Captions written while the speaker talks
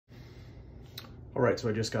All right, so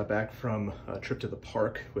I just got back from a trip to the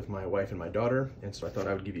park with my wife and my daughter, and so I thought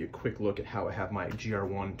I would give you a quick look at how I have my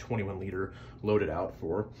GR1 21 liter loaded out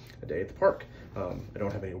for a day at the park. I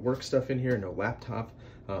don't have any work stuff in here, no laptop,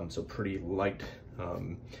 so pretty light,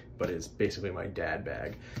 but it's basically my dad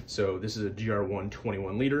bag. So this is a GR1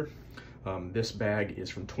 21 liter. This bag is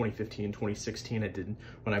from 2015, 2016.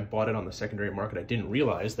 When I bought it on the secondary market, I didn't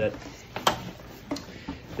realize that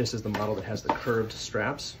this is the model that has the curved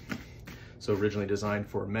straps. So originally designed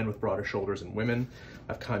for men with broader shoulders and women.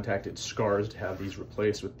 I've contacted Scars to have these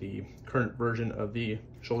replaced with the current version of the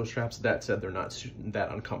shoulder straps. That said, they're not that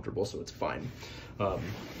uncomfortable, so it's fine. So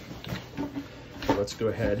let's go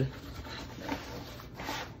ahead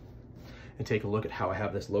and take a look at how I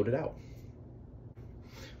have this loaded out.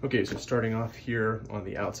 Okay, so starting off here on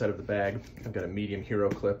the outside of the bag, I've got a medium hero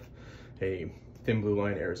clip, a thin blue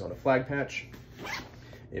line Arizona flag patch.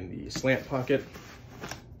 In the slant pocket,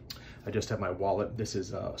 I just have my wallet. This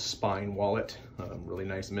is a spine wallet, really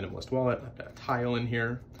nice minimalist wallet. I've got a tile in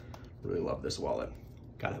here. Really love this wallet.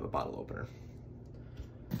 Gotta have a bottle opener.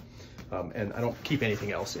 And I don't keep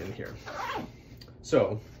anything else in here.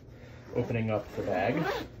 So, opening up the bag.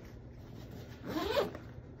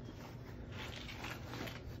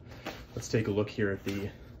 Let's take a look here at the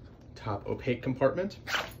top opaque compartment.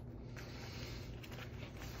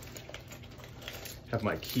 Have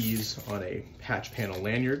my keys on a patch panel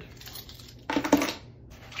lanyard.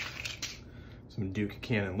 Some Duke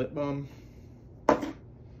Cannon lip balm.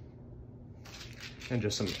 And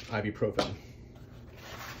just some ibuprofen.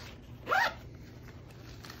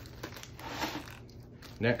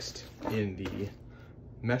 Next, in the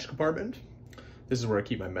mesh compartment, this is where I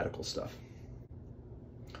keep my medical stuff.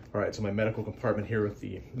 All right, so my medical compartment here with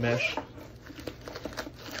the mesh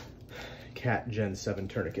Cat Gen 7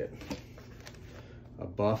 tourniquet. A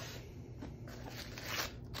buff,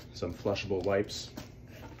 some flushable wipes,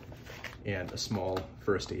 and a small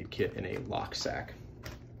first aid kit in a lock sack.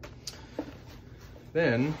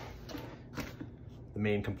 Then, the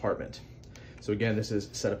main compartment. So again, this is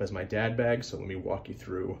set up as my dad bag, so let me walk you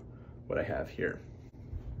through what I have here.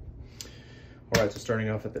 All right, so starting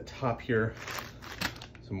off at the top here,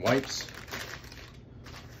 some wipes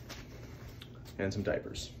and some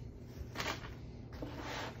diapers.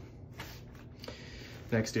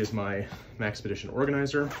 Next is my Maxpedition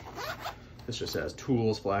organizer. This just has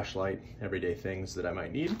tools, flashlight, everyday things that I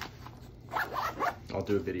might need. I'll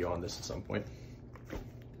do a video on this at some point.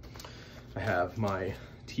 I have my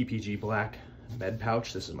TPG Black med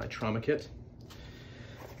pouch. This is my trauma kit.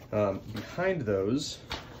 Behind those,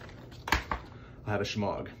 I have a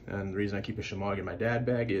shemagh. And the reason I keep a shemagh in my dad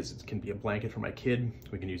bag is it can be a blanket for my kid.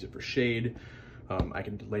 We can use it for shade. I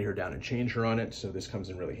can lay her down and change her on it, so this comes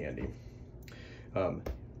in really handy.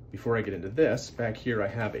 Before I get into this, back here I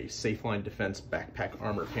have a Safeline Defense backpack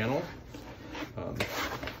armor panel.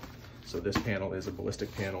 So this panel is a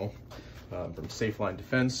ballistic panel from Safeline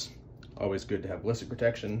Defense. Always good to have ballistic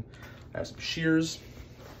protection. I have some shears.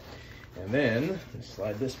 And then,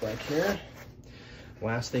 slide this back here.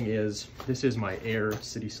 Last thing is, this is my AER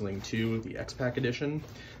City Sling 2, the Xpac Edition.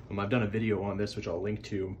 I've done a video on this, which I'll link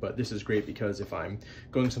to, but this is great because if I'm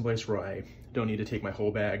going someplace where I don't need to take my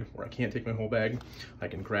whole bag, or I can't take my whole bag, I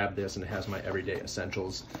can grab this and it has my everyday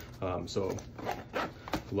essentials. So,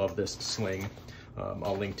 love this sling.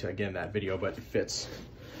 I'll link to, again, that video, but it fits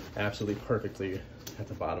absolutely perfectly at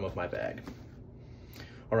the bottom of my bag.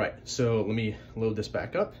 All right, so let me load this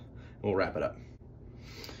back up and we'll wrap it up.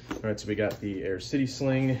 All right, so we got the AER City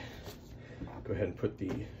Sling. Go ahead and put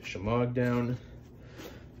the shemagh down,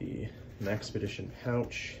 the Maxpedition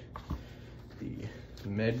pouch, the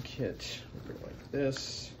med kit, we'll put it like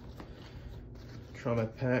this. Trauma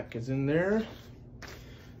pack is in there,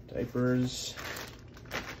 diapers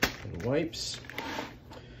and wipes.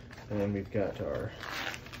 And then we've got our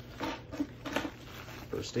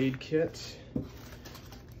first aid kit,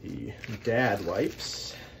 the dad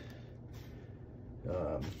wipes,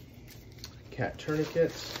 cat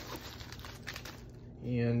tourniquet,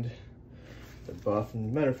 and the buff.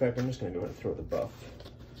 And matter of fact, I'm just gonna go ahead and throw the buff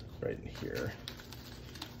right in here.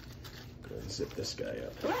 Go ahead and zip this guy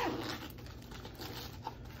up.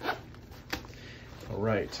 All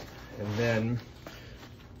right, and then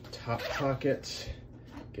top pocket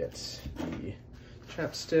gets the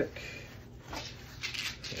chapstick,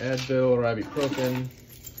 Advil or ibuprofen,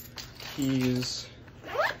 keys,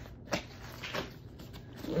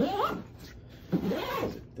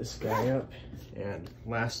 zip this guy up, and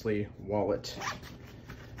lastly, wallet.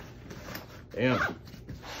 Bam.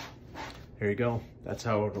 There you go. That's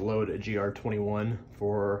how to load a GR21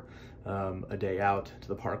 for a day out to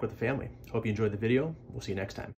the park with the family. Hope you enjoyed the video. We'll see you next time.